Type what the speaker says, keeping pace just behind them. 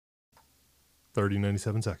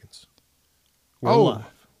30.97 seconds. We're Oh, live.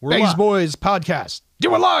 We're Bays live. Boys podcast.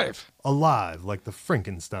 Do it live. Alive like the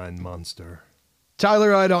Frankenstein monster.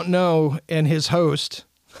 Tyler, I don't know, and his host,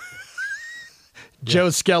 Joe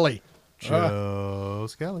Skelly. Joe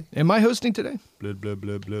Skelly. Am I hosting today? Blah, blah,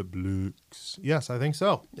 blah, blah, blooks. Yes, I think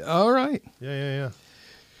so. All right. Yeah.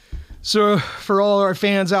 So for all our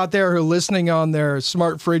fans out there who are listening on their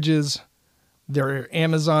smart fridges, their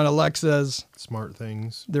Amazon Alexas, Smart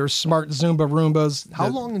things. their smart Zumba Roombas. How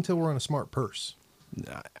long until we're on a smart purse?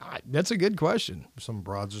 That's a good question. Some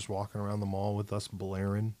broads just walking around the mall with us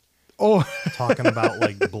blaring, Oh, talking about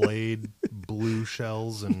like Blade, blue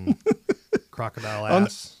shells, and crocodile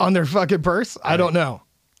ass. on their fucking purse? I don't know.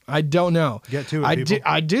 Get to it, people.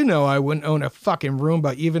 I do know I wouldn't own a fucking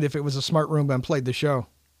Roomba, even if it was a smart Roomba and played the show.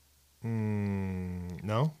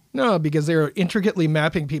 No? No, because they're intricately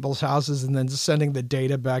mapping people's houses and then sending the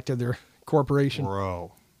data back to their corporation.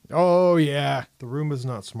 Bro. Oh, yeah. The Roomba's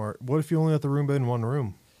not smart. What if you only let the Roomba in one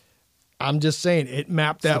room? I'm just saying, it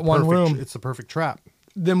mapped It's that the one perfect- room. It's the perfect trap.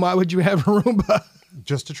 Then why would you have a Roomba?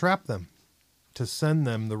 Just to trap them. To send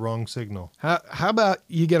them the wrong signal. How about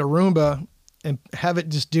you get a Roomba and have it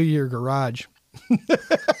just do your garage?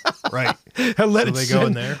 Right. And let So it they go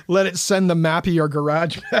in there? Let it send the map of your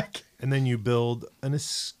garage back. And then you build an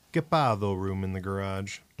escapado room in the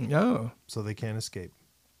garage No. so they can't escape.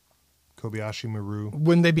 Kobayashi Maru.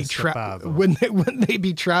 Wouldn't they be trapped? Escapado. Wouldn't they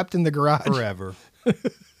be trapped in the garage? Forever. You're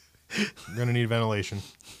going to need ventilation.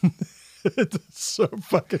 So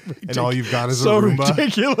fucking ridiculous. And all you've got is so a Roomba.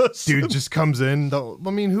 ridiculous. Dude just comes in. I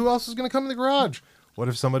mean, who else is going to come in the garage? What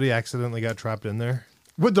if somebody accidentally got trapped in there?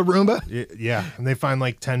 With the Roomba? Yeah. And they find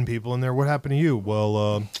like 10 people in there. What happened to you?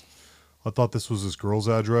 Well, I thought this was this girl's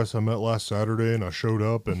address I met last Saturday, and I showed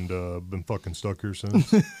up and been fucking stuck here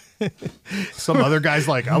since. Some other guy's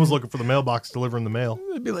like, I was looking for the mailbox delivering the mail.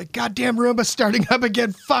 They'd be like, goddamn Roomba starting up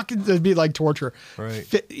again. Fucking, it'd be like torture. Right.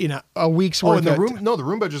 A week's Oh, worth and the of, room? No, the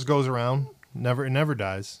Roomba just goes around. It never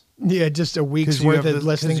dies. Yeah, just a week's 'Cause you worth have of the-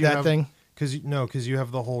 listening 'cause to you that have- thing. Because you have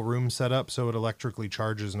the whole room set up so it electrically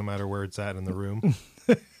charges no matter where it's at in the room.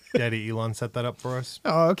 Daddy Elon set that up for us.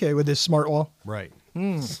 Oh, okay, with his smart wall. Right.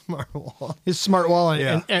 Smart wall. His smart wall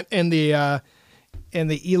and, Yeah. and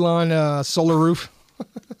the Elon solar roof.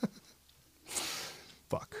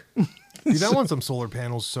 Fuck. Dude, I want some solar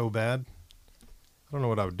panels so bad. I don't know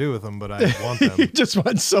what I would do with them, but I want You them. just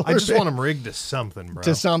want solar I just want them rigged to something, bro.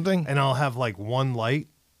 to something. And I'll have like one light,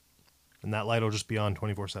 and that light will just be on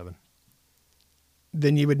 24/7.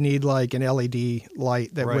 Then you would need like an LED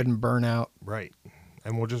light that Right. wouldn't burn out. Right.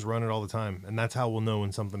 And we'll just run it all the time. And that's how we'll know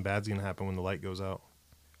when something bad's going to happen when the light goes out.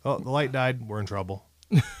 Oh, the light died. We're in trouble.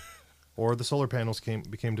 Or the solar panels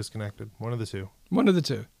became disconnected. One of the two. One of the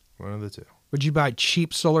two. One of the two. Would you buy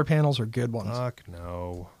cheap solar panels or good ones? Fuck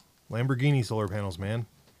no. Lamborghini solar panels, man.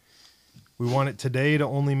 We want it today to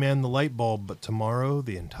only man the light bulb, but tomorrow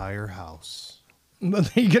the entire house.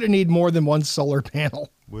 But you're going to need more than one solar panel.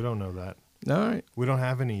 We don't know that. All right. We don't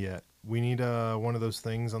have any yet. We need one of those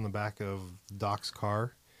things on the back of Doc's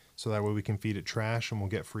car so that way we can feed it trash and we'll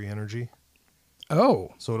get free energy. Oh.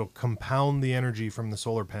 So it'll compound the energy from the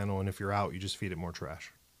solar panel, and if you're out, you just feed it more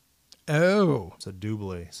trash. Oh. It's a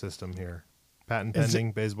double system here. Patent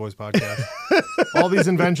pending, Bays Boys podcast. All these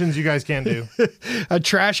inventions you guys can't do. A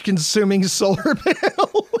trash consuming solar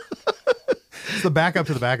panel. It's the backup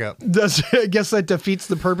to the backup. I guess that defeats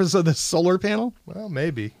the purpose of the solar panel? Well,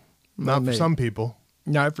 maybe. Not maybe. for some people.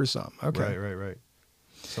 Not for some. Okay. Right.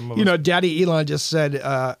 Some of You us, know, Daddy Elon just said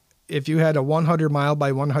if you had a 100 mile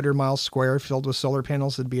by 100 mile square filled with solar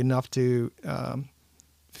panels, it'd be enough to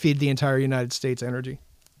feed the entire United States energy.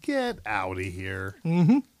 get out of here.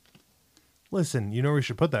 Mm-hmm. Listen, you know where we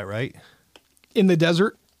should put that, right? In the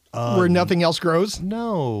desert where nothing else grows?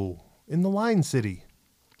 No, in the Line City.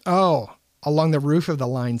 Oh, along the roof of the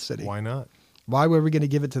Line City. Why not? Why were we going to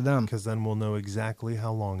give it to them? Because then we'll know exactly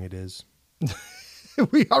how long it is.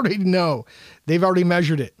 We already know. They've already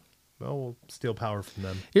measured it. Well, we'll steal power from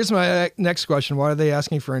them. Here's my next question. Why are they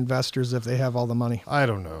asking for investors if they have all the money? I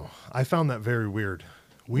don't know. I found that very weird.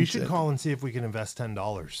 We should call and see if we can invest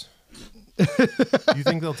 $10. You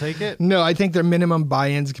think they'll take it? No, I think their minimum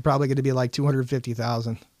buy-ins probably going to be like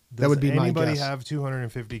 $250,000. That would be my anybody guess. have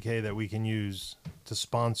 $250K that we can use to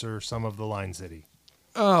sponsor some of the Line City?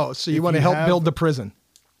 Oh, so you If want to you help have- build the prison?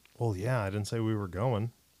 Well, yeah, I didn't say we were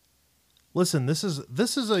going. Listen, this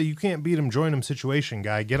is a you can't beat 'em, join 'em situation,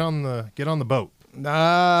 guy. Get on the boat.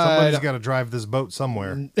 Somebody's got to drive this boat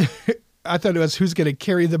somewhere. I thought it was who's going to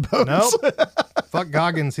carry the boats. Nope. Fuck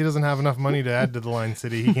Goggins. He doesn't have enough money to add to the Line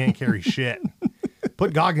City. He can't carry shit.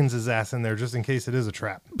 Put Goggins' ass in there just in case it is a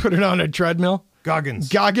trap. Put it on a treadmill. Goggins.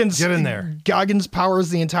 Goggins. Get in there. Goggins powers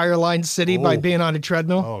the entire Line City by being on a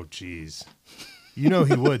treadmill. Oh, jeez. You know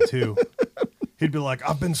he would, too. He'd be like,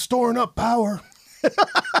 I've been storing up power.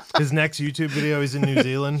 His next YouTube video, he's in New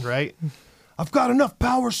Zealand, right? I've got enough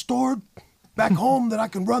power stored back home that I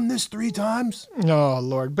can run this 3 times. Oh,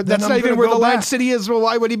 Lord. But Then that's I'm not even gonna where go the Line back. City is. Well,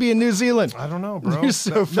 why would he be in New Zealand? I don't know, bro. You're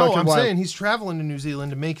so No, fucking I'm wild. saying he's traveling to New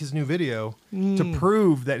Zealand to make his new video to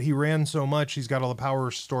prove that he ran so much he's got all the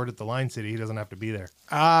power stored at the Line City. He doesn't have to be there.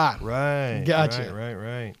 Ah. Right. Gotcha.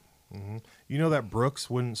 Right. You know that Brooks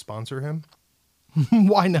wouldn't sponsor him?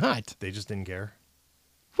 Why not? They just didn't care.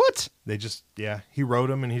 What? They just, he wrote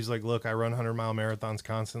him and he's like, look, I run 100-mile marathons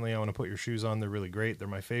constantly. I want to put your shoes on. They're really great. They're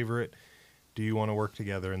my favorite. Do you want to work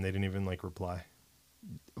together? And they didn't even reply.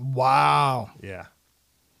 Wow. Yeah.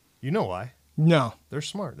 You know why? No. They're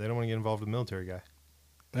smart. They don't want to get involved with a military guy.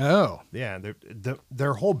 Oh. Yeah.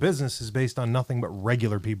 Their whole business is based on nothing but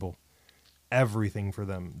regular people. Everything for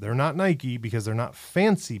them. They're not Nike because they're not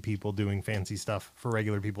fancy people doing fancy stuff for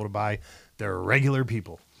regular people to buy. They're regular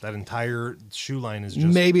people. That entire shoe line is just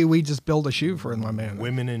Maybe we just build a shoe for my man.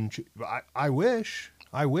 women in. I wish.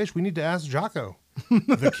 We need to ask Jocko,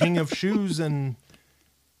 the king of shoes and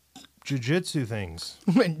jiu-jitsu things.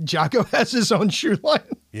 When Jocko has his own shoe line.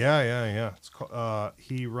 Yeah. It's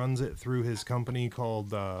he runs it through his company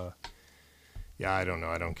called. I don't know.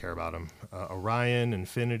 I don't care about him. Orion,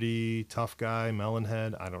 Infinity, Tough Guy,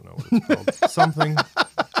 Melonhead. I don't know what it's called. Something.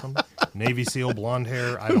 Navy SEAL, blonde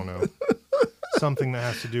hair. I don't know. Something that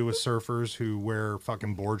has to do with surfers who wear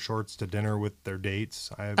fucking board shorts to dinner with their dates.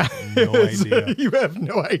 I have no idea. You have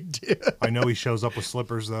no idea. I know he shows up with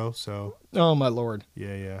slippers though, so Oh, my Lord.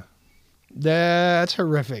 yeah. That's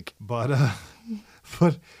horrific. But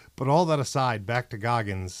all that aside, back to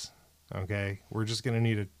Goggins. Okay, we're just gonna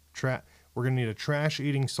need a trash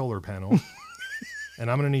eating solar panel, and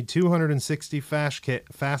I'm gonna need 260 fast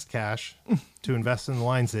cash to invest in the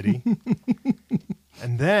Line City,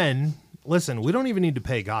 and then. Listen, we don't even need to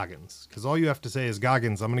pay Goggins because all you have to say is,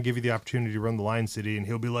 Goggins, I'm going to give you the opportunity to run the Line City, and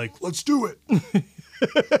he'll be like, let's do it.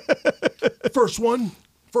 First one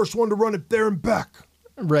to run it there and back.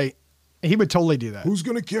 Right. He would totally do that. Who's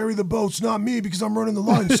going to carry the boats? Not me because I'm running the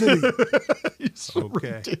Line City. It's so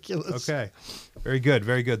ridiculous. Okay. Very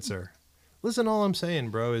good, sir. Listen, all I'm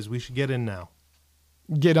saying, bro, is we should get in now.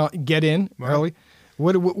 Get in Right. early.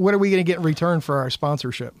 What are we going to get in return for our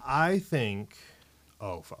sponsorship? I think.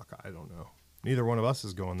 Oh fuck! I don't know. Neither one of us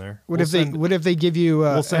is going there. What if they give you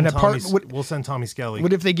We'll send an apartment? We'll send Tommy Skelly.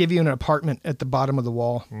 What if they give you an apartment at the bottom of the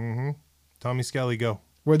wall Tommy Skelly, go.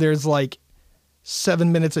 where there's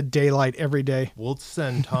 7 minutes of daylight every day? We'll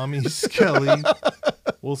send Tommy Skelly.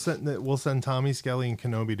 We'll send Tommy Skelly and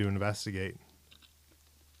Kenobi to investigate.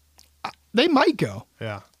 They might go.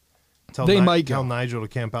 Yeah. Might go. Tell Nigel to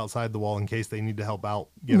camp outside the wall in case they need to help out.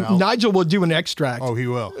 Get out. Nigel will do an extract. Oh, he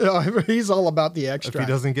will. He's all about the If extract.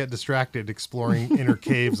 he doesn't get distracted exploring inner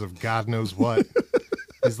caves of God knows what.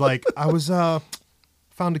 He's like, I was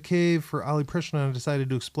found a cave for Ali Prishna and I decided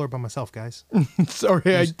to explore by myself, guys.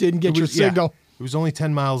 Sorry, I didn't get your signal. It was only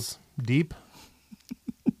 10 miles deep.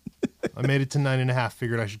 I made it to 9.5.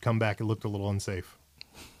 Figured I should come back. It looked a little unsafe.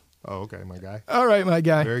 Oh, okay, my guy. All right, my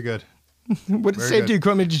guy. Very good. What very safety good.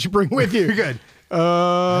 equipment did you bring with you? Very good.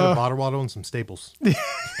 I had a bottle water and some staples.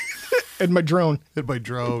 And my drone. Hit my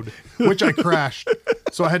drone, which I crashed.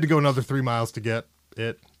 So I had to go another 3 miles to get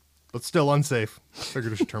it, but still unsafe.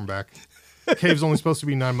 Figured I should turn back. Cave's only supposed to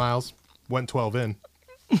be 9 miles. Went 12 in.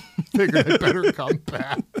 Figured I better come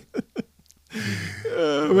back.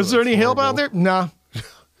 Was there any help out there? No.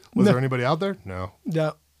 Was there anybody out there? No.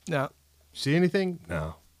 No. See anything?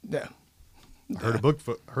 No. No. Heard a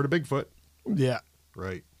Bigfoot. Yeah.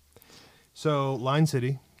 Right. So Line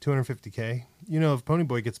City, 250K. You know, if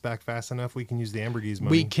Ponyboy gets back fast enough, we can use the Ambergees money.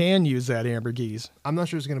 We can use that ambergris. I'm not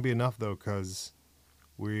sure it's going to be enough though, because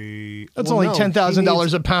That's only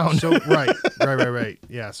 $10,000 a pound. So right.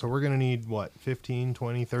 Yeah. So we're going to need what? 15,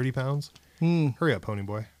 20, 30 pounds? Hurry up,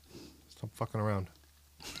 Ponyboy. Stop fucking around.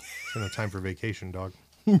 It's no time for vacation, dog.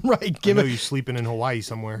 Right. I know you sleeping in Hawaii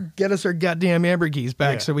somewhere. Get us our goddamn ambergris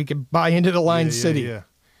back Yeah. so we can buy into the Line City. Yeah.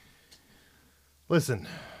 Listen,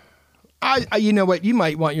 I you know what? You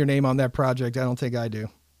might want your name on that project. I don't think I do.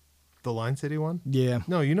 the Line City one? Yeah.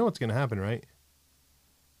 No, you know what's going to happen, right?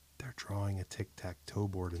 They're drawing a tic-tac-toe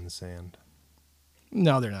board in the sand.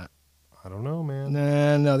 No, they're not. I don't know, man.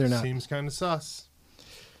 No, they're not. Seems kind of sus.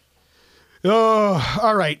 Oh,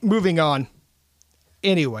 all right. Moving on.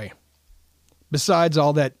 Anyway, besides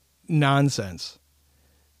all that nonsense,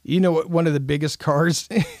 you know what one of the biggest cars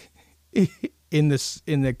in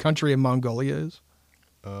the country of Mongolia is?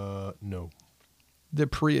 No. The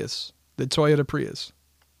Prius, The Toyota Prius.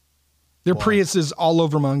 Their Why? Prius is all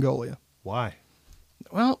over Mongolia. Why?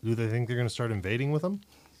 Well, Do they think they're going to start invading with them?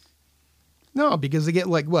 no, because they get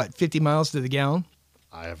like, what, 50 miles to the gallon?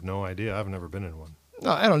 I have no idea. I've never been in one.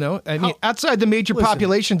 No, I don't know. I mean, outside the major Listen,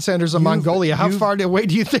 population centers of Mongolia, how far away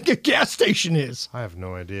do you think a gas station is? I have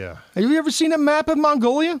no idea. Have you ever seen a map of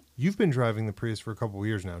Mongolia? You've been driving the Prius for a couple of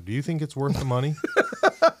years now. Do you think it's worth the money?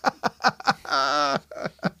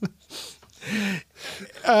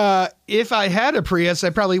 If I had a Prius, I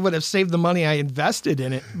probably would have saved the money I invested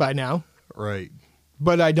in it by now. Right.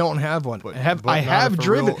 But I don't have one. But I have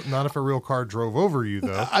driven. Not if a real car drove over you,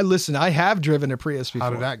 though. I have driven a Prius before. How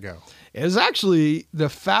did that go? It was actually the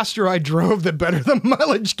faster I drove, the better the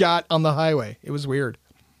mileage got on the highway. It was weird.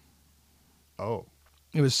 Oh.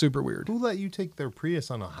 It was super weird. Who let you take their Prius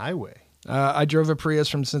on a highway? I drove a Prius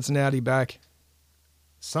from Cincinnati back.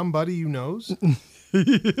 Somebody you knows?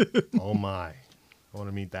 Oh, my. I want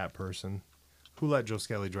to meet that person. Who let Joe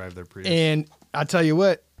Skelly drive their Prius? And I tell you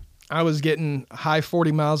what, I was getting high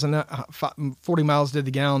 40 miles to the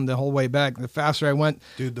gallon the whole way back. The faster I went,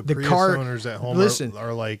 Dude, the Prius car, owners at home listen,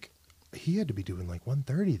 are like, he had to be doing like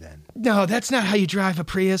 130 then. no, that's not how you drive a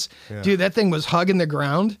Prius. Yeah. Dude, that thing was hugging the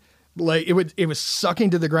ground. Like it was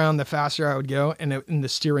sucking to the ground the faster I would go, and the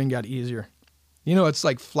steering got easier. You know, it's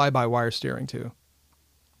like fly-by-wire steering too.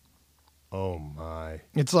 Oh, my.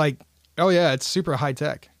 It's like, oh yeah, it's super high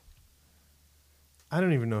tech. I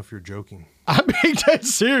don't even know if you're joking. I'm being dead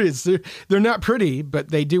serious. They're not pretty, but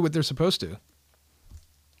they do what they're supposed to.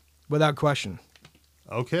 Without question.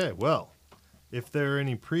 Okay, well, if there are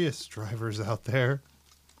any Prius drivers out there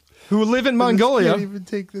Who live in I Mongolia. can't even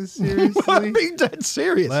take this seriously. I'm being dead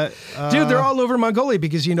serious. Dude, they're all over Mongolia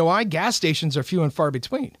because you know why? Gas stations are few and far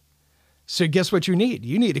between. So guess what you need?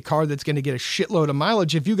 You need a car that's going to get a shitload of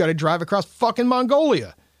mileage if you got to drive across fucking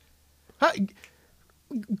Mongolia.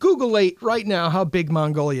 Google right now how big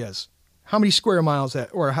Mongolia is. How many square miles that,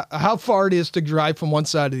 or how far it is to drive from one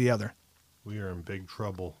side to the other. We are in big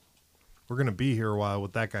trouble. We're gonna be here a while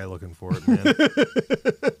with that guy looking for it, man.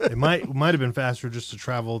 It might have been faster just to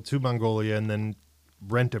travel to Mongolia and then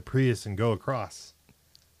rent a Prius and go across.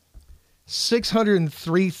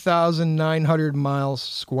 603,900 miles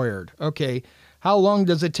squared. Okay, how long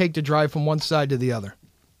does it take to drive from one side to the other?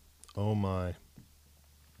 Oh my!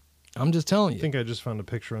 I'm just telling I you. think I just found a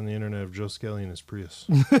picture on the internet of Joe Skelly and his Prius.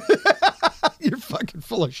 You're fucking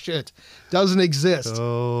full of shit. Doesn't exist.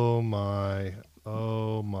 Oh my!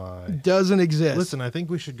 Oh my! Doesn't exist. Listen, I think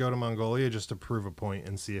we should go to Mongolia just to prove a point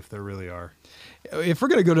and see if there really are. If we're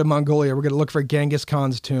going to go to Mongolia, we're going to look for Genghis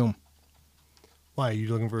Khan's tomb. Why, are you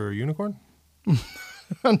looking for a unicorn?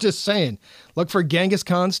 I'm just saying. Look for Genghis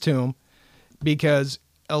Khan's tomb because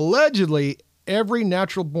allegedly every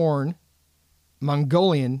natural born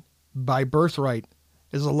Mongolian by birthright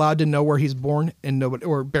is allowed to know where he's born and nobody,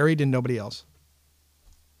 or buried and nobody else.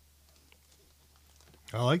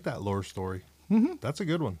 I like that lore story. Mm-hmm. That's a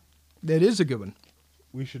good one. That is a good one.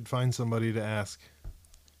 We should find somebody to ask.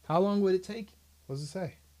 How long would it take? What does it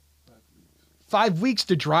say? 5 weeks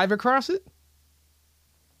to drive across it?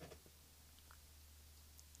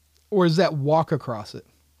 Or is that walk across it?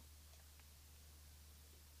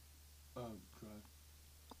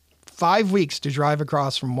 5 weeks to drive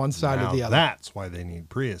across from one side Now to the other. That's why they need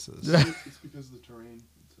Priuses. It's because of the terrain.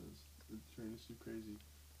 It says the terrain is too crazy.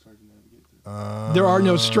 It's hard to navigate through. There are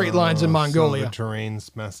no straight lines in Mongolia. So the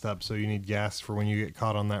terrain's messed up, so you need gas for when you get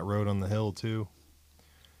caught on that road on the hill, too.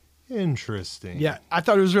 Interesting. Yeah, I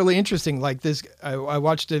thought it was really interesting. Like this, I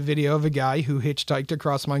watched a video of a guy who hitchhiked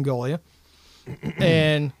across Mongolia,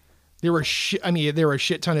 and there were there were a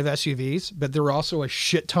shit ton of SUVs, but there were also a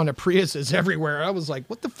shit ton of Priuses everywhere. I was like,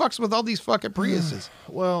 what the fuck's with all these fucking Priuses?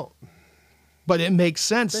 Well, But it makes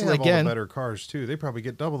sense. they have all Again, the better cars, too. They probably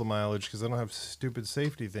get double the mileage because they don't have stupid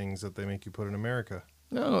safety things that they make you put in America.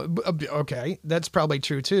 no, okay, that's probably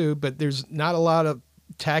true too. But there's not a lot of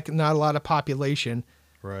tech, not a lot of population,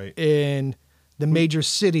 Right. and the major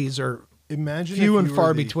cities are Imagine few if and you far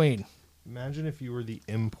were the- between. Imagine if you were the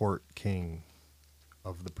import king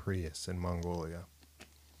of the Prius in Mongolia.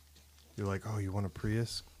 You're like, oh, you want a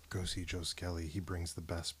Prius? Go see Joe Skelly. He brings the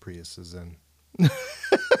best Priuses in.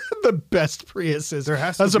 The best Priuses, There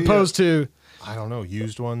has to as be opposed to. I don't know,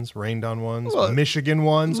 used ones, rained on ones, Well, Michigan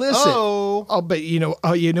ones. Listen, Oh, but you know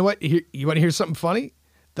what? Here, you want to hear something funny?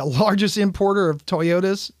 The largest importer of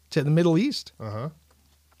Toyotas to the Middle East, uh-huh.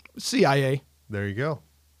 CIA. There you go.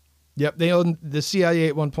 Yep, the CIA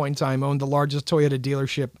at one point in time owned the largest Toyota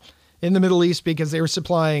dealership in the Middle East because they were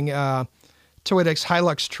supplying Toyota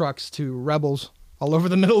Hilux trucks to rebels all over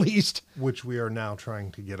the Middle East. Which we are now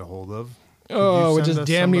trying to get a hold of. Oh, Could it's you just send us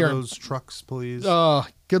damn some near. of those trucks, please? Oh,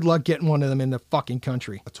 good luck getting one of them in the fucking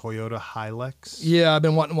country. A Toyota Hilux? Yeah, I've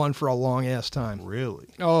been wanting one for a long ass time. Really?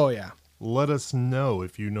 Oh, yeah. Let us know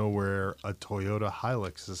if you know where a Toyota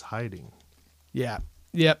Hilux is hiding. Yeah.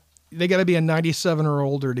 Yep. They got to be a 97 or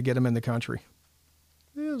older to get them in the country.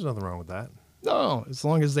 Yeah, there's nothing wrong with that. No, as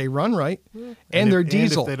long as they run right. And they're if,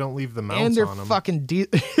 diesel. And if they don't leave the mounts And they're on them. fucking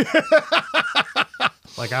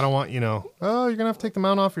Like, I don't want, oh, you're going to have to take the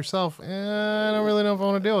mount off yourself. I don't really know if I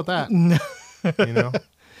want to deal with that. No.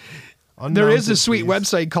 There is a Unmounted, sweet please.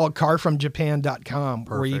 website called carfromjapan.com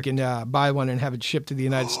where you Perfect. can buy one and have it shipped to the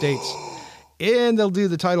United States. And they'll do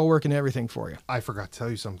the title work and everything for you. I forgot to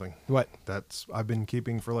tell you something. What? I've been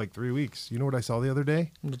keeping for like 3 weeks. You know what I saw the other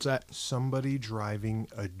day? What's that? Somebody driving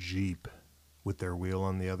a Jeep with their wheel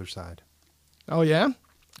on the other side. Oh, yeah?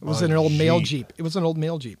 It was A an old male Jeep. Jeep. It was an old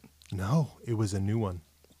male Jeep. No, it was a new one.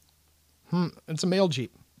 It's a male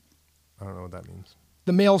Jeep. I don't know what that means.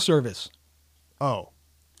 The mail service. Oh.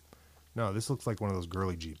 No, this looks like one of those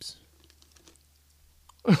girly Jeeps.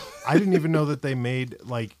 I didn't even know that they made,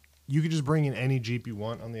 like, you could just bring in any Jeep you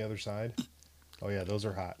want on the other side. Oh, yeah, those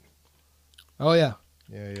are hot. Oh, yeah.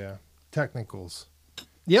 Yeah. Technicals.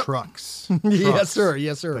 Yep. Trucks. Yes, Trucks. sir.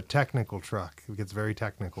 Yes, sir. The technical truck. It gets very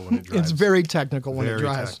technical when it drives. It's very technical when very it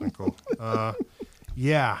drives. technical.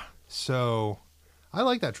 Yeah. So I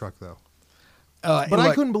like that truck though. But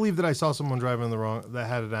I couldn't believe that I saw someone driving that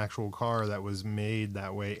had an actual car that was made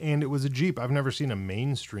that way, and it was a Jeep. I've never seen a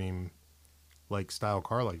mainstream like style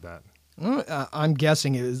car like that. I'm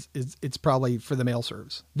guessing it's probably for the mail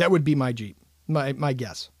service. That would be my Jeep. My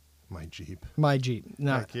guess. My Jeep. My Jeep.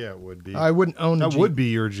 No, Heck yeah, it would be. I wouldn't own a That Jeep. would be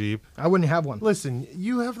your Jeep. I wouldn't have one. Listen,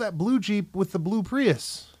 you have that blue Jeep with the blue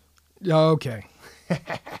Prius. Okay.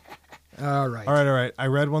 All right. All right. I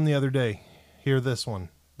read one the other day. Hear this one.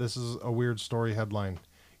 This is a weird story headline.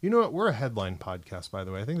 You know what? We're a headline podcast, by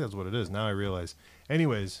the way. I think that's what it is. Now I realize.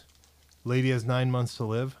 Anyways, lady has 9 months to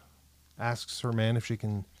live. Asks her man if she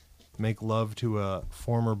can make love to a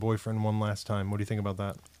former boyfriend one last time. What do you think about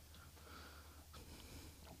that?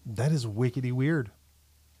 That is wickedy weird.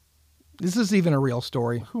 This is even a real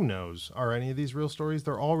story. Who knows? Are any of these real stories?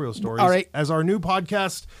 They're all real stories. All right. As our new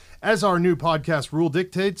podcast rule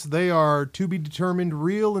dictates, they are to be determined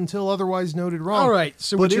real until otherwise noted wrong. All right.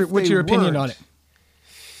 So But what's if your they opinion on weren't- it?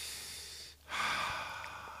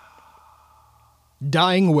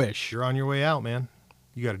 Dying wish. You're on your way out, man.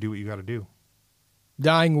 You got to do what you got to do.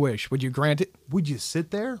 Dying wish. Would you grant it? Would you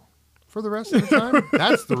sit there for the rest of the time?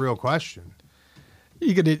 That's the real question.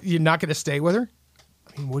 You're not going to stay with her?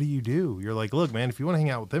 I mean, what do you do? You're like, look, man, if you want to hang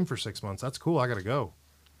out with him for 6 months, that's cool. I got to go.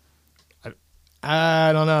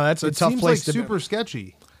 I don't know. That's a It tough seems place like to super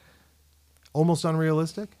sketchy. Almost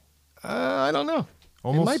unrealistic. I don't know.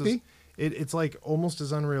 Almost might be. It's like almost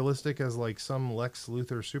as unrealistic as like some Lex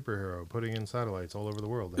Luthor superhero putting in satellites all over the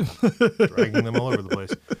world and dragging them all over the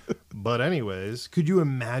place. But anyways, could you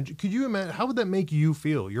imagine, how would that make you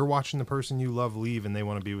feel? You're watching the person you love leave and they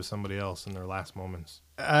want to be with somebody else in their last moments.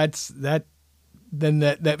 That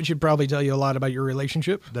should probably tell you a lot about your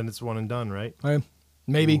relationship. Then it's one and done, right?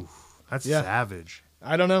 Maybe. Oof, that's Yeah. savage.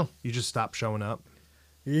 I don't know. You just stop showing up.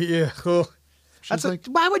 Yeah. She's like,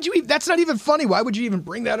 Why would you? That's not even funny. Why would you even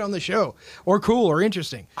bring that on the show? Or cool or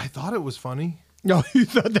interesting? I thought it was funny. No, you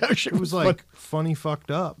thought that shit It was like funny fucked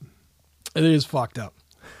up. it is fucked up.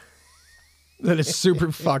 That is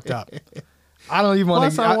super fucked up. I don't even want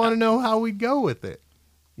Plus, I want to know how we'd go with it.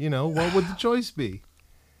 What would the choice be?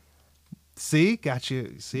 See, got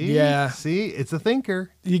you. See, Yeah. See, it's a thinker.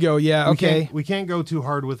 You go, yeah, okay. We can't go too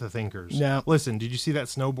hard with the thinkers. No. Listen, did you see that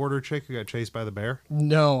snowboarder chick who got chased by the bear?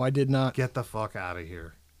 No, I did not. Get the fuck out of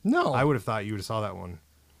here. No. I would have thought you would have saw that one.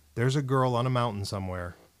 There's a girl on a mountain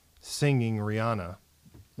somewhere singing Rihanna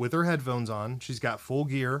with her headphones on. She's got full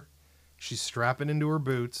gear. She's strapping into her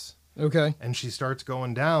boots. Okay. And she starts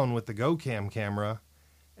going down with the GoCam camera,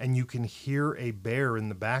 and you can hear a bear in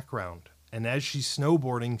the background. And as she's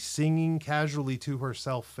snowboarding, singing casually to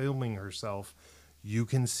herself, filming herself, you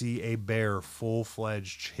can see a bear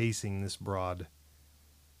full-fledged chasing this broad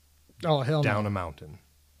Oh, hell down no. a mountain.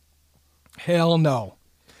 Hell no.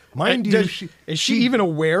 Mind you, Is she even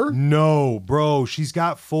aware? No, bro. She's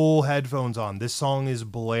got full headphones on. This song is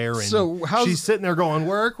blaring. So she's sitting there going,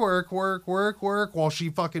 work, work, work, work, work, while she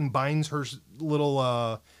fucking binds her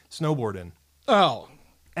little snowboard in. Oh.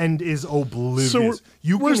 And is oblivious. So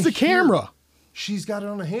where's can the hear- camera? She's got it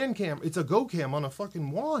on a hand cam. It's a GoCam on a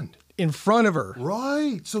fucking wand. In front of her.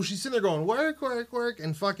 Right. So she's sitting there going, work, work, work,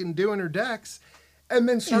 and fucking doing her decks. And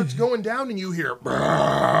then starts going down and you hear, and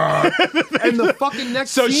the fucking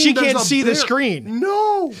next So scene, she there's can't a see the bear. screen.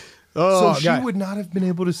 No. Oh, so she God. would not have been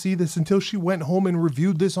able to see this until she went home and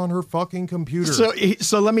reviewed this on her fucking computer.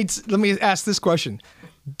 So let me ask this question: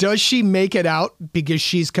 does she make it out because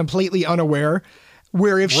she's completely unaware?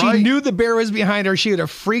 Where if she Right. knew the bear was behind her, she would have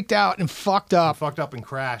freaked out and fucked up. Fucked up and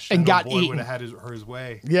crashed, And got boy eaten. would have had his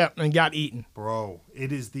way. Yeah, and got eaten. Bro,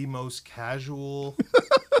 it is the most casual.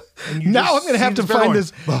 And you Now just I'm gonna see have to bear find going,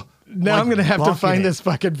 this. Now I'm gonna have to bucking find it. this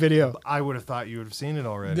fucking video. I would have thought you would have seen it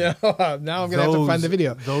already. No, now I'm gonna have to find the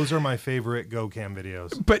video. Those are my favorite GoCam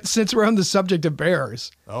videos. But since we're on the subject of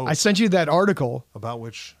bears, Oh. I sent you that article About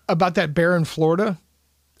which about that bear in Florida.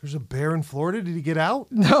 there's a bear in Florida. Did he get out?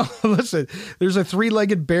 No, listen. There's a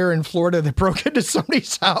 3-legged bear in Florida that broke into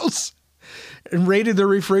somebody's house and raided the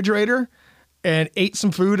refrigerator and ate some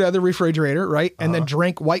food out of the refrigerator, right? And then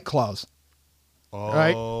drank White Claws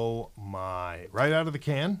Right. Oh my! Right out of the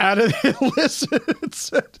can. out of the listen. It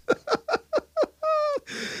said,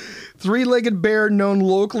 3-legged bear known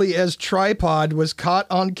locally as Tripod was caught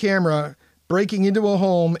on camera breaking into a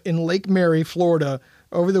home in Lake Mary, Florida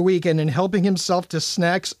over the weekend and helping himself to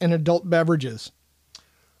snacks and adult beverages.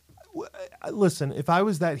 Listen, if I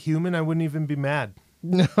was that human, I wouldn't even be mad.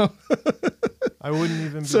 No. I wouldn't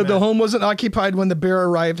even be So mad. the home wasn't occupied when the bear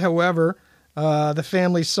arrived. However, the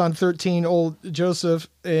family's son, 13-year-old Joseph,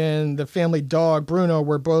 and the family dog, Bruno,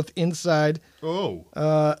 were both inside. Oh.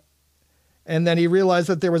 And then he realized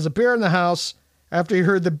that there was a bear in the house after he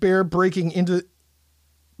heard the bear breaking into,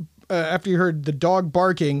 after he heard the dog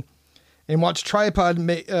barking and watched Tripod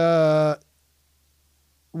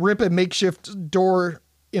rip a makeshift door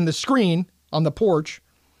in the screen on the porch.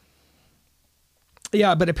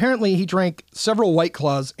 Yeah, but apparently he drank several White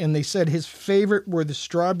Claws, and they said his favorite were the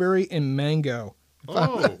strawberry and mango.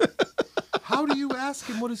 Oh. How do you ask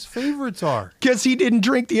him what his favorites are? Because he didn't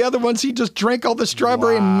drink the other ones. He just drank all the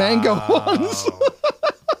strawberry and mango ones.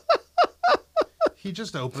 He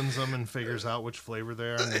just opens them and figures out which flavor they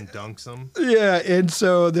are and then dunks them. Yeah, and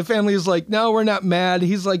so the family is like, no, we're not mad.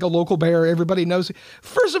 He's like a local bear. Everybody knows.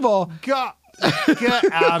 First of all, God,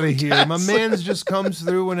 get out of here. My man's just comes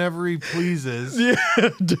through whenever he pleases. yeah,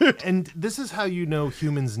 dude. And this is how you know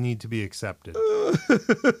humans need to be accepted.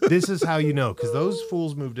 This is how you know, because those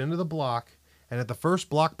fools moved into the block, and at the first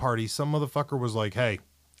block party, some motherfucker was like, hey,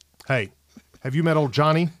 have you met old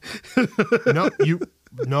Johnny?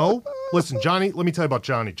 No? Listen, Johnny, let me tell you about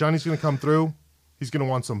Johnny. Johnny's going to come through. He's going to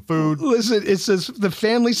want some food. Listen, it says the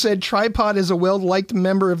family said Tripod is a well-liked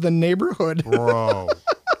member of the neighborhood. Bro.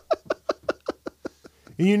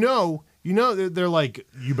 And you know, they're like,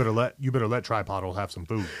 you better let Tripod will have some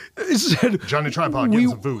food. It said, Johnny Tripod, give him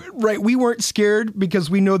some food. Right, we weren't scared because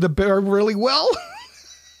we know the bear really well.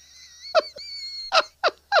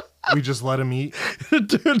 We just let him eat.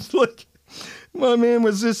 Dude, like, my man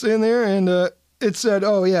was just in there, and it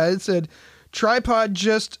said, Tripod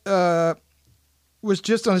just was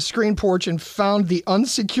just on a screen porch and found the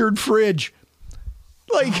unsecured fridge.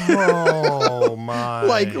 Like, Oh my!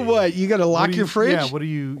 like what? You got to lock your fridge? Yeah. What do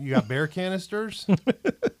you got? Bear canisters?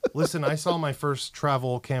 Listen, I saw my first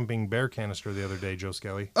travel camping bear canister the other day, Joe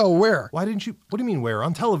Skelly. Oh, where? Why didn't you? What do you mean where?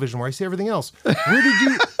 On television, where I see everything else.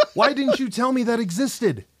 Why didn't you tell me that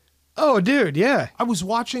existed? Oh, dude, yeah. I was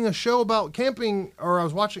watching a show about camping, or I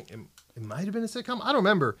was watching. It might have been a sitcom. I don't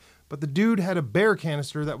remember. But the dude had a bear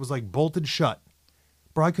canister that was like bolted shut.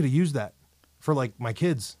 Bro, I could have used that for like my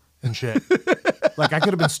kids and shit. Like I could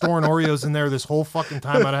have been storing Oreos in there this whole fucking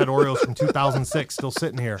time. I'd had Oreos from 2006 still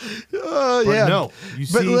sitting here. But yeah. no, you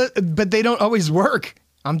see. But they don't always work.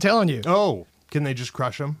 I'm telling you. Oh, can they just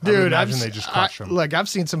crush them? I Dude, would imagine they just crush them. Look, I've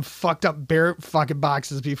seen some fucked up bear fucking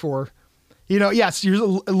boxes before. You know, yes,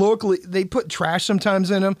 locally they put trash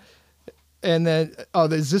sometimes in them, and then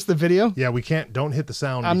is this the video? Yeah, we can't. Don't hit the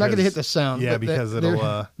sound. I'm not going to because- hit the sound. Yeah, but because there,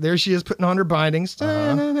 it'll. there she is putting on her bindings.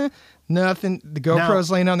 Nothing. The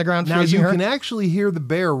GoPro's laying on the ground Now facing you her. can actually hear the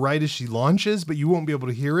bear right as she launches, but you won't be able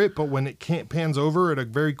to hear it. But when it pans over at a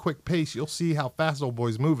very quick pace, you'll see how fast old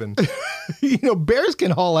boy's moving. You know, bears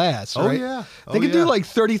can haul ass, Oh, right? yeah. They Oh, can yeah. do like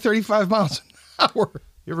 30, 35 miles an hour.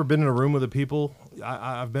 You ever been in a room with the people?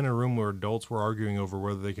 I've been in a room where adults were arguing over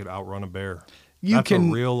whether they could outrun a bear. That's a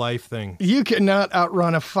real life thing. You cannot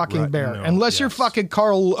outrun a fucking Right, bear no, unless you're yes. fucking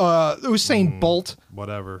Carl Usain Bolt.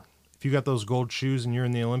 Whatever. If you got those gold shoes and you're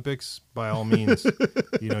in the Olympics, by all means,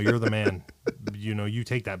 you're the man. You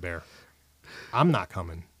take that bear. I'm not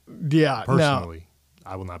coming. Yeah, no. Personally,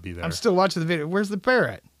 I will not be there. I'm still watching the video. Where's the bear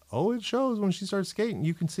at? Oh, it shows when she starts skating.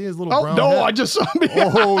 You can see his little Oh brown no, head. I just saw him.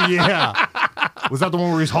 Oh, yeah. Was that the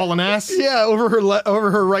one where he's hauling ass? Yeah, over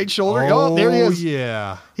her right shoulder. Oh, there he is.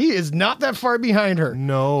 Yeah. He is not that far behind her.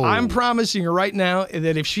 No. I'm promising you right now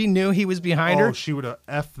that if she knew he was behind her, she would have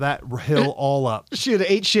effed that hill all up. she would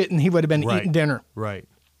have ate shit and he would have been Right. eating dinner. Right.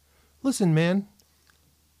 Listen, man.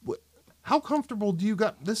 How comfortable do you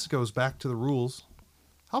got? This goes back to the rules.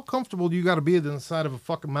 How comfortable do you got to be on the side of a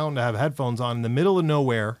fucking mountain to have headphones on in the middle of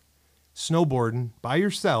nowhere, snowboarding by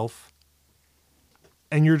yourself,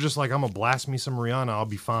 and you're just like, I'm gonna blast me some Rihanna, I'll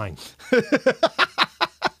be fine.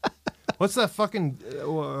 What's that fucking?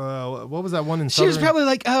 What was that one in? She was probably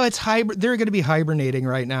like, "Oh, it's they're going to be hibernating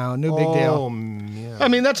right now. No big deal." Yeah. I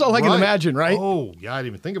mean, that's all I can imagine, right? Oh, yeah, I didn't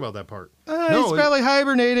even think about that part. It's probably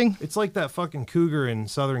hibernating. It's like that fucking cougar in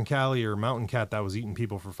Southern Cali or mountain cat that was eating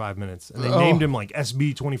people for 5 minutes, and they named him like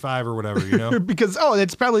SB25 or whatever, you know? Because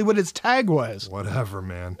that's probably what its tag was. Whatever,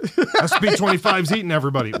 man. SB25's eating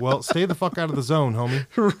everybody. Well, stay the fuck out of the zone, homie.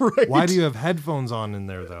 Right. Why do you have headphones on in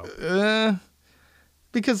there, though?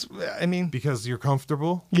 Because I mean, Because you're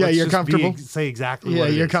comfortable? Yeah, Let's you're just comfortable. say exactly yeah, what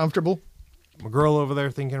it you're is. comfortable. A girl over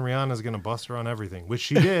there thinking Rihanna's going to bust her on everything, which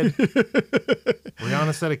she did.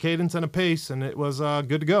 Rihanna set a cadence and a pace, and it was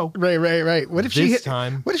good to go. Right. What if This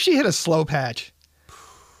time- What if she hit a slow patch?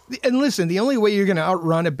 And listen, the only way you're going to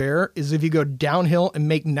outrun a bear is if you go downhill and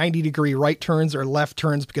make 90-degree right turns or left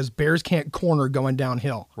turns, because bears can't corner going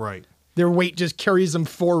downhill. Right. Their weight just carries them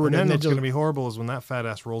forward. And then they what's going to be horrible is when that fat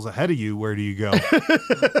ass rolls ahead of you, where do you go?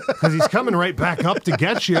 Because he's coming right back up to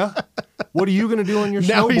get you. What are you going to do on your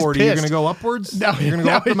Now he's snowboard? Are you going pissed. to go upwards? Now, You're going to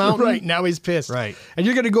go up the mountain? Right, now he's pissed. Right. And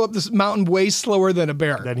you're going to go up this mountain way slower than a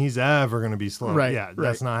bear. Then he's ever going to be slow. Right, Yeah, right.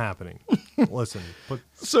 that's not happening. Listen, put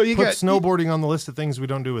So you got snowboarding on the list of things we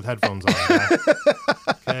don't do with headphones on. Guy.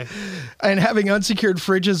 Okay. and having unsecured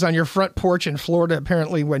fridges on your front porch in Florida,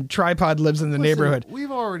 apparently, when Tripod lives in the neighborhood.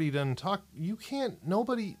 We've already done talk. You can't.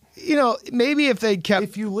 Nobody. You know, maybe if they kept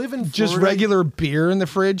If you live in Florida, just regular beer in the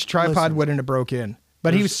fridge, Tripod Listen, wouldn't have broke in.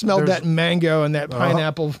 But he there's- smelled there's- that mango and that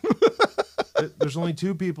pineapple. there's only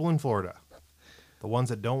two people in Florida: the ones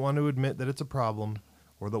that don't want to admit that it's a problem,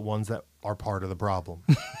 or the ones that are part of the problem.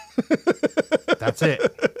 That's it.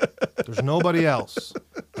 There's nobody else.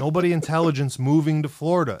 Nobody intelligence moving to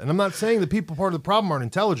Florida. And I'm not saying the people part of the problem aren't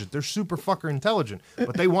intelligent. They're super fucker intelligent,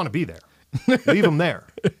 but they want to be there. Leave them there.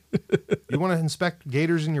 You want to inspect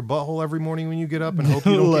gators in your butthole every morning when you get up and hope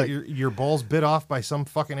you don't Look. get your balls bit off by some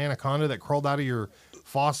fucking anaconda that crawled out of your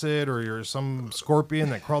faucet, or some scorpion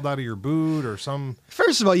that crawled out of your boot, or some...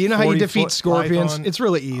 First of all, you know how you 40-foot defeat scorpions? python. It's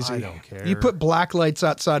really easy. I don't care. You put black lights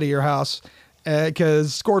outside of your house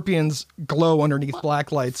because scorpions glow underneath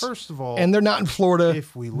black lights. First of all, and they're not in Florida.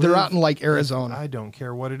 if we They're live- out in like Arizona. I don't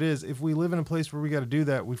care what it is. If we live in a place where we got to do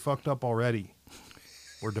that, we fucked up already.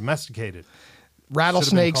 We're domesticated.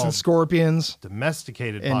 Rattlesnakes and called scorpions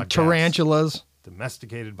Domesticated and podcast. tarantulas.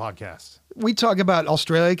 Domesticated podcast. We talk about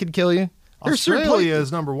Australia could kill you. There's certain Australia places-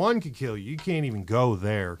 is number one, could kill you. You can't even go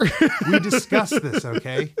there. We discussed this,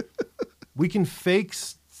 okay? We can fake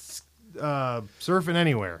surfing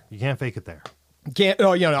anywhere. You can't fake it there. Can't.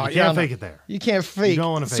 Oh, you know, You can't fake it there. You can't fake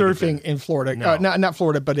don't wanna fake it surfing there. in Florida. No. Not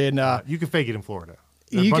Florida, but in You can fake it in Florida.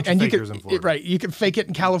 There are a you bunch can, and of you fakers can in Florida. right. You can fake it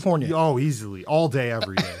in California. Oh, easily. All day,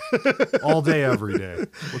 every day. All day, every day.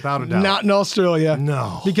 Without a doubt. Not in Australia.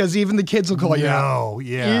 No. because even the kids will call you out. No,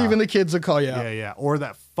 yeah. Even the kids will call you out. Yeah. Or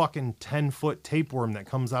that fucking 10-foot tapeworm that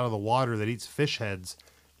comes out of the water that eats fish heads.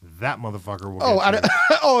 That motherfucker will Oh, get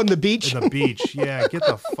you. on the beach. In the beach. Yeah, get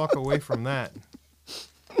the fuck away from that.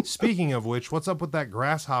 Speaking of which, what's up with that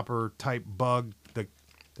grasshopper type bug?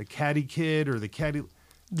 The catty kid or the catty...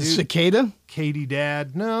 The Dude, cicada. Katie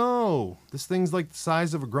Dad. No. This thing's like the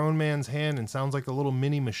size of a grown man's hand and sounds like a little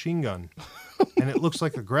mini machine gun. And it looks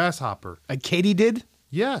like a grasshopper. A katydid.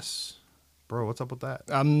 Yes. Bro, what's up with that?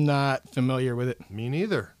 I'm not familiar with it. Me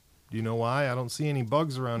neither. Do you know why? I don't see any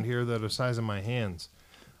bugs around here that are the size of my hands.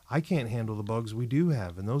 I can't handle the bugs we do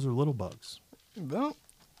have, and those are little bugs. Well,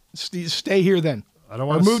 stay here then. I don't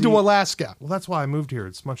Or want to move to Alaska. Well, that's why I moved here.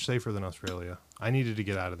 It's much safer than Australia. I needed to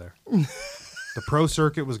get out of there. The pro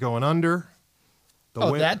circuit was going under.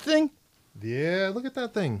 That thing Yeah, look at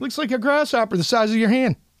that thing. looks like a grasshopper the size of your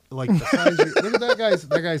hand. Like the size of look at that guy's.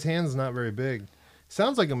 That guy's hand's not very big.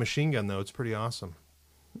 Sounds like a machine gun though. It's pretty awesome.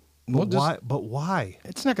 Well, But why? But why?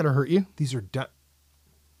 It's not going to hurt you. These are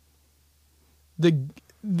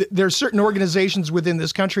There are certain organizations within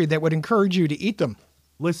this country that would encourage you to eat them.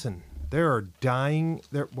 Listen, there are dying.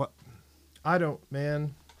 There what? I don't,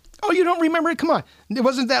 man. Oh, you don't remember it? Come on. It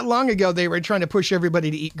wasn't that long ago they were trying to push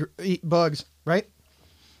everybody to eat bugs, right?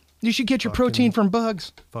 You should get your protein from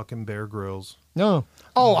bugs. Fucking Bear Grylls. No.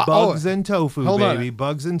 Bugs and tofu, Hold on. baby.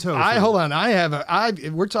 Bugs and tofu. Hold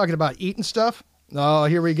on. We're talking about eating stuff. Oh,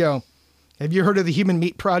 here we go. Have you heard of the Human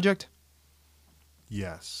Meat Project?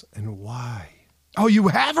 Yes. And why? Oh, you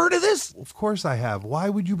have heard of this? Of course I have. Why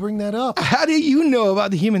would you bring that up? How do you know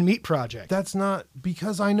about the Human Meat Project? That's not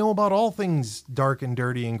because I know about all things dark and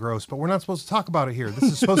dirty and gross, but we're not supposed to talk about it here.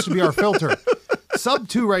 This is supposed to be our filter. Sub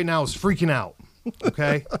 2 right now is freaking out.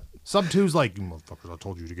 Okay? Sub 2's like, you motherfuckers, I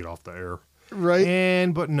told you to get off the air.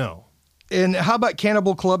 Right. But no. And how about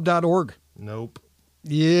cannibalclub.org? Nope.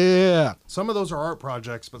 Yeah. Some of those are art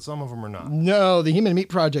projects, but some of them are not. No, the Human Meat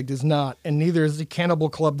Project is not, and neither is the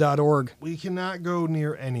cannibalclub.org. We cannot go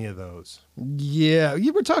near any of those. Yeah.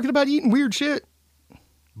 You were talking about eating weird shit.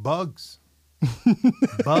 Bugs.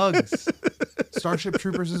 Bugs. Starship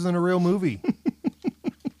Troopers isn't a real movie.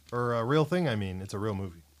 Or a real thing, I mean. It's a real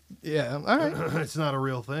movie. Yeah. All right. It's not a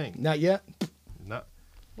real thing. Not yet. Not.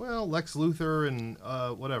 Well, Lex Luthor and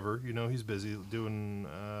whatever, he's busy doing,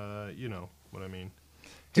 you know what I mean.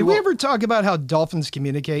 Did we ever talk about how dolphins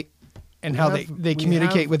communicate and how they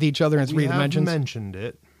communicate with each other in three dimensions? We mentioned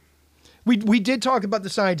it. We did talk about the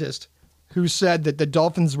scientist who said that the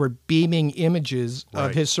dolphins were beaming images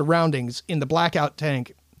of his surroundings in the blackout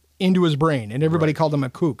tank into his brain, and everybody called him a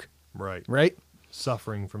kook. Right. Right?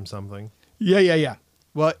 Suffering from something. Yeah.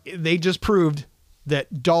 Well, they just proved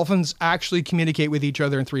that dolphins actually communicate with each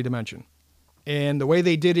other in three dimension. And the way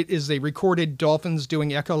they did it is they recorded dolphins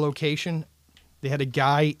doing echolocation. They had a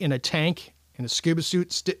guy in a tank in a scuba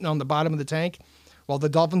suit sitting on the bottom of the tank while the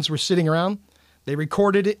dolphins were sitting around. They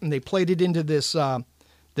recorded it and they played it into this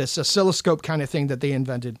oscilloscope kind of thing that they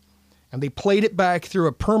invented. And they played it back through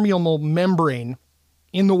a permeable membrane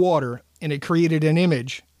in the water, and it created an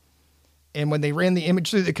image. And when they ran the image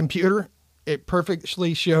through the computer, it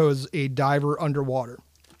perfectly shows a diver underwater.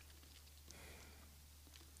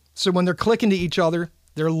 So when they're clicking to each other,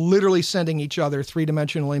 they're literally sending each other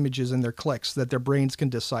three-dimensional images in their clicks that their brains can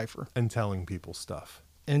decipher. And telling people stuff.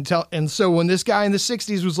 And so when this guy in the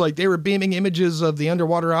 60s was like, they were beaming images of the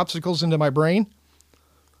underwater obstacles into my brain,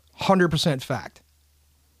 100% fact.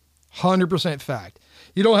 100% fact.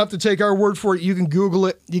 You don't have to take our word for it. You can Google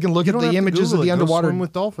it. You can look at the images of the underwater. Go swim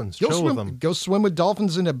with dolphins. Chill with them. Go swim with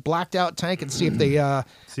dolphins in a blacked out tank and see if they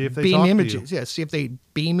beam images. Yeah, see if they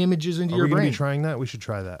beam images into your brain. Are we going to be trying that? We should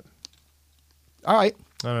try that. All right.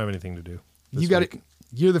 I don't have anything to do. You got it.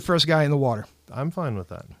 You're the first guy in the water. I'm fine with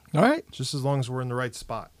that. All right. Just as long as we're in the right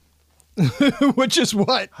spot. Which is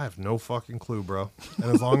what? I have no fucking clue, bro.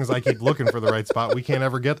 And as long as I keep looking for the right spot, we can't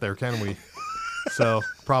ever get there, can we? So,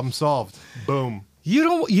 problem solved. Boom. You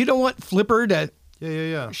don't want Flipper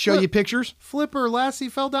to show you pictures? Flipper, Lassie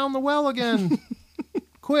fell down the well again.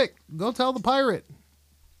 Quick, go tell the pirate.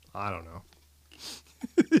 I don't know.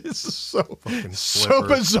 This is so Flipper.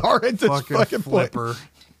 bizarre at this fucking Flipper. point.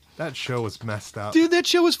 That show was messed up. Dude, that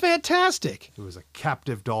show was fantastic. It was a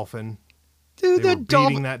captive dolphin. Dude, they were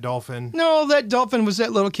beating that dolphin. No, that dolphin was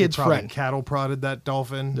that little kid's friend. Cattle prodded that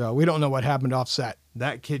dolphin. No, we don't know what happened offset.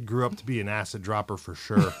 That kid grew up to be an acid dropper for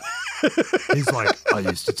sure. He's like, I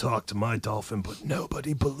used to talk to my dolphin, but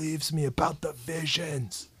nobody believes me about the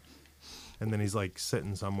visions. And then he's like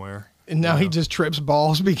sitting somewhere. And now he just trips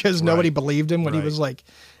balls because nobody believed him when he was like,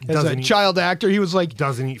 as a child actor, he was like,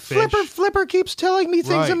 doesn't eat fish. Flipper keeps telling me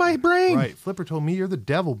things in my brain. Right. Flipper told me you're the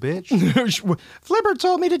devil, bitch. Flipper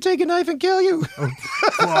told me to take a knife and kill you.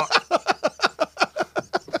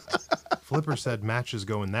 Flipper said matches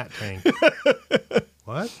go in that tank.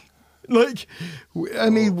 What? Like, I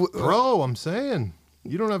mean, bro, I'm saying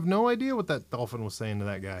you don't have no idea what that dolphin was saying to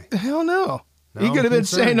that guy. Hell no. He could have been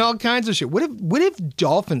saying all kinds of shit. What if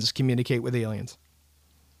dolphins communicate with aliens?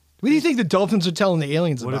 What do you think the dolphins are telling the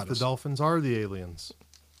aliens about us? What if the dolphins are the aliens?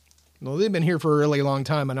 Well, they've been here for a really long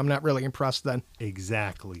time, and I'm not really impressed then.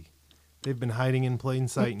 Exactly. They've been hiding in plain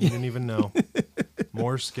sight, and you didn't even know.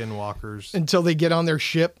 More skinwalkers. Until they get on their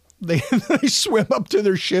ship. They swim up to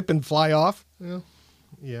their ship and fly off.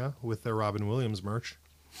 Yeah, with their Robin Williams merch.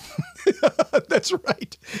 That's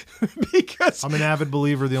right. Because I'm an avid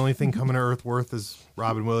believer the only thing coming to Earth worth is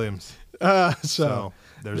Robin Williams. So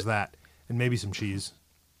there's that. And maybe some cheese.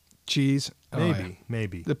 Cheese?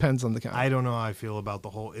 Maybe. Depends on the kind. I don't know how I feel about the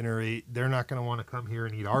whole inner. They're not going to want to come here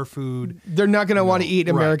and eat our food. They're not going to want to eat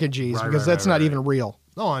American cheese because that's not even real.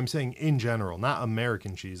 No, I'm saying in general, not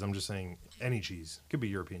American cheese. I'm just saying any cheese. Could be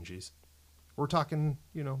European cheese. We're talking,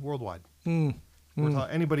 worldwide.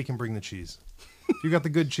 Anybody can bring the cheese. If you got the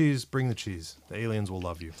good cheese, bring the cheese. The aliens will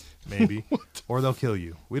love you. Maybe. Or they'll kill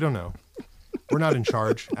you. We don't know. We're not in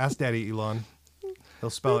charge. Ask Daddy Elon. He'll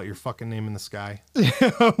spell out your fucking name in the sky.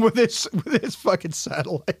 with his fucking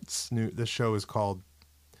satellites. This show is called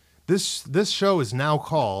This show is now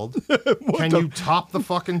called Can You Top the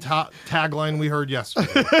Fucking Tagline We Heard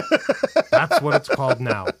Yesterday? That's what it's called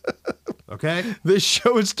now. Okay? This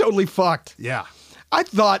show is totally fucked. Yeah. I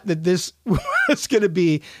thought that this was going to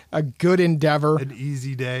be a good endeavor. An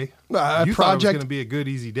easy day. A You thought it was project. going to be a good,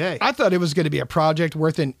 easy day. I thought it was going to be a project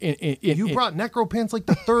worth You brought Necropants like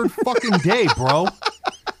the third fucking day, bro.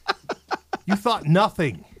 You thought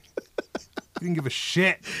nothing. You didn't give a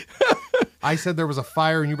shit. I said there was a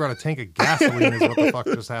fire and you brought a tank of gasoline is what the fuck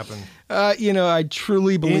just happened. I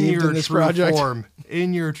truly believed in this project.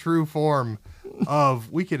 In your true form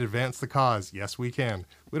of we can advance the cause. Yes, we can.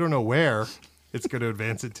 We don't know where it's going to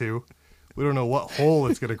advance it to. We don't know what hole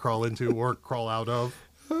it's going to crawl into or crawl out of.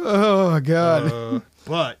 Oh, God.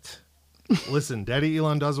 But listen, Daddy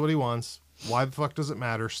Elon does what he wants. Why the fuck does it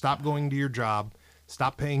matter? Stop going to your job.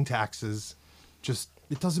 Stop paying taxes. Just,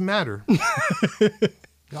 it doesn't matter.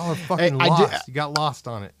 Y'all are fucking lost. You got lost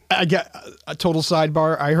on it. I got a total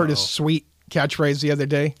sidebar. I heard a sweet catchphrase the other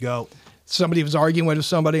day. Go. Somebody was arguing with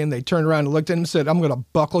somebody, and they turned around and looked at him and said, I'm going to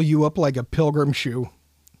buckle you up like a pilgrim shoe.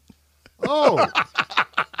 Oh.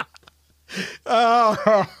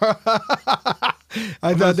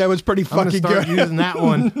 I thought that was pretty I'm going to fucking start good. using that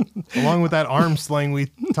one along with that arm sling we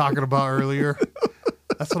talking about earlier.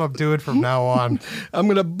 That's what I'm doing from now on. I'm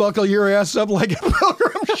going to buckle your ass up like a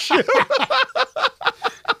pilgrim shoe.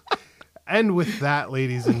 And with that,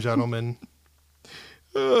 ladies and gentlemen,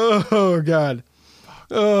 Oh, God.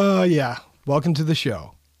 Oh, yeah. Welcome to the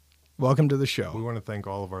show. Welcome to the we show. want to thank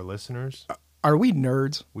all of our listeners. Are we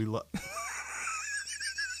nerds? We love.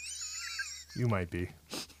 You might be.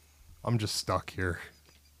 I'm just stuck here.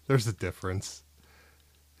 There's a difference.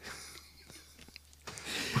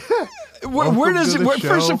 Where does to the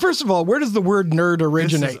show. first of all, where does the word nerd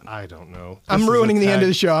originate? I don't know. I'm This is ruining a the end tag- of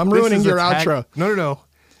the show. I'm this ruining is a your tag- outro.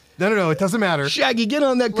 No. It doesn't matter. Shaggy, get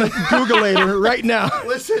on that Googleator right now.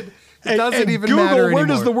 Listen, it And- doesn't and even Google, matter anymore. where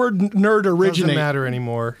does the word nerd Doesn't originate? matter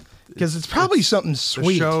anymore. Because it's probably something The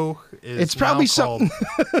sweet. show is It's probably now called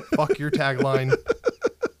Fuck Your Tagline.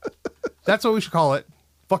 That's what we should call it.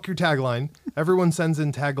 Fuck Your Tagline. Everyone sends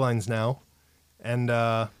in taglines now, and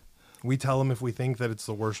we tell them if we think that it's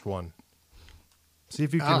the worst one. See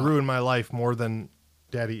if you can ruin my life more than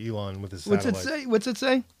Daddy Elon with his What's satellite. it say? What's it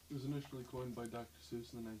say? It was initially coined by Dr.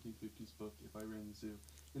 Seuss in the 1950s book, If I Ran the Zoo.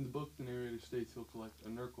 In the book, the narrator states he'll collect a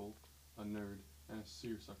nurgle, a nerd, and a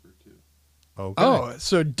seersucker, too. Okay. Oh,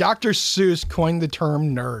 so Dr. Seuss coined the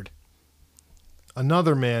term nerd.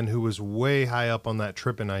 Another man who was way high up on that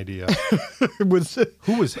tripping idea. Was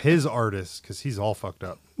Who was his artist? Because he's all fucked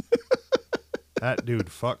up. That dude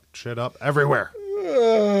fucked shit up everywhere.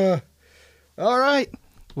 all right.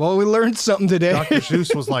 Well, we learned something today. Dr.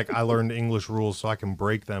 Seuss was like, I learned English rules so I can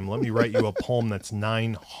break them. Let me write you a poem that's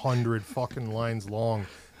 900 fucking lines long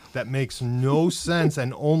that makes no sense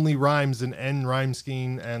and only rhymes in N rhyme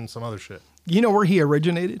scheme and some other shit. You know where he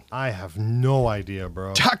originated? I have no idea,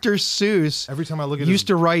 bro. Dr. Seuss Every time I look at used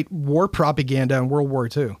to write war propaganda in World War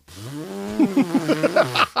II.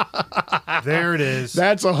 there it is.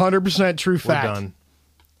 That's 100% true We're fact. done.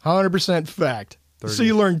 100% fact. 30. So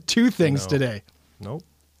you learned two things No. today. Nope.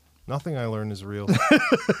 Nothing I learned is real.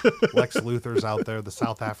 Lex Luthor's out there, the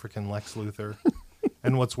South African Lex Luthor.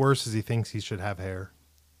 And what's worse is he thinks he should have hair.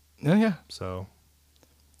 Oh, yeah. So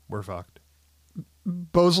we're fucked.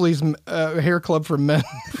 Bosley's hair club for men.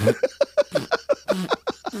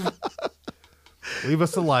 Leave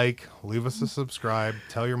us a like, leave us a subscribe,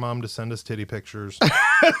 tell your mom to send us titty pictures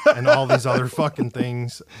and all these other fucking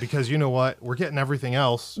things because you know what? We're getting everything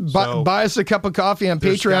else. So Buy us a cup of coffee on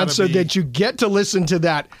there's Patreon gotta so be- that you get to listen to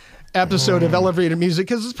that episode of Elevated Music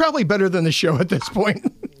because it's probably better than the show at this point.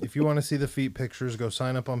 if you want to see the feet pictures, go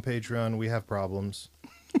sign up on Patreon. We have problems.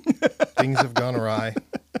 Things have gone awry.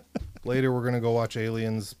 Later, we're going to go watch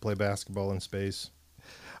aliens play basketball in space.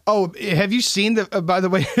 Oh, have you seen the, by the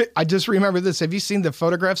way, I just remember this. Have you seen the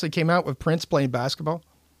photographs that came out with Prince playing basketball?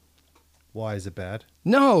 Why is it bad?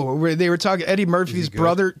 No, where they were talking, Eddie Murphy's good?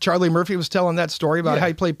 brother, Charlie Murphy, was telling that story about Yeah. how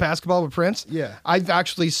he played basketball with Prince. Yeah. I've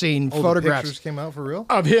actually seen Oh, the photographs pictures came out for real?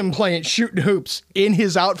 of him playing, shooting hoops in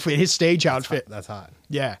his outfit, his stage outfit. That's hot.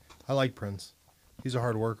 Yeah. I like Prince. He's a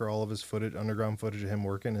hard worker. All of his footage, underground footage of him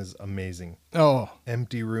working is amazing. Oh,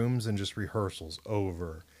 Empty rooms and just rehearsals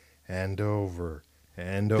over and over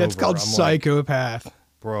and over. that's called I'm like, psychopath.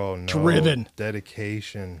 bro, no. driven.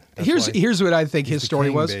 Dedication. That's Here's why what I think he's his the story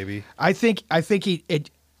king, was. baby. I think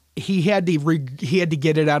he had to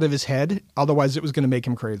get it out of his head, otherwise it was going to make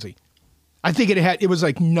him crazy. I think it was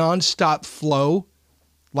like nonstop flow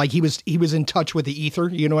Like he was in touch with the ether,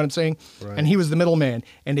 you know what I'm saying? Right. And he was the middleman.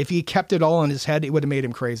 And if he kept it all in his head, it would have made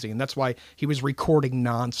him crazy. And that's why he was recording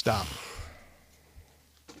nonstop.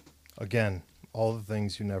 Again, all the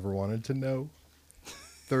things you never wanted to know.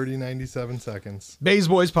 30, 97 seconds. Bays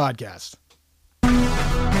Boys Podcast.